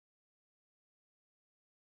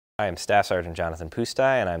I am Staff Sergeant Jonathan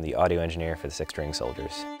Pusztai, and I'm the audio engineer for the Six String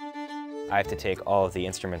Soldiers. I have to take all of the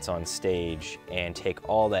instruments on stage and take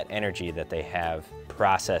all that energy that they have,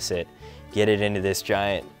 process it, get it into this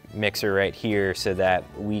giant mixer right here so that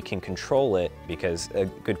we can control it, because a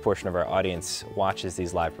good portion of our audience watches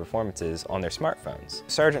these live performances on their smartphones.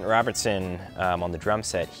 Sergeant Robertson, on the drum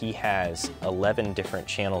set, he has 11 different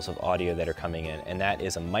channels of audio that are coming in, and that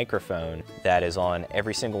is a microphone that is on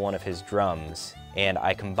every single one of his drums. And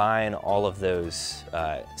I combine all of those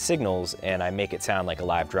signals and I make it sound like a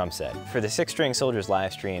live drum set. For the Six String Soldiers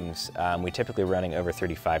live streams, we typically running over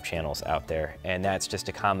 35 channels out there, and that's just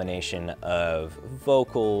a combination of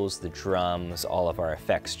vocals, the drums, all of our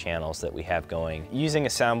effects channels that we have going. Using a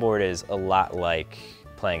soundboard is a lot like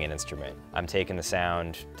playing an instrument. I'm taking the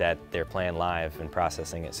sound that they're playing live and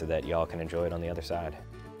processing it so that y'all can enjoy it on the other side.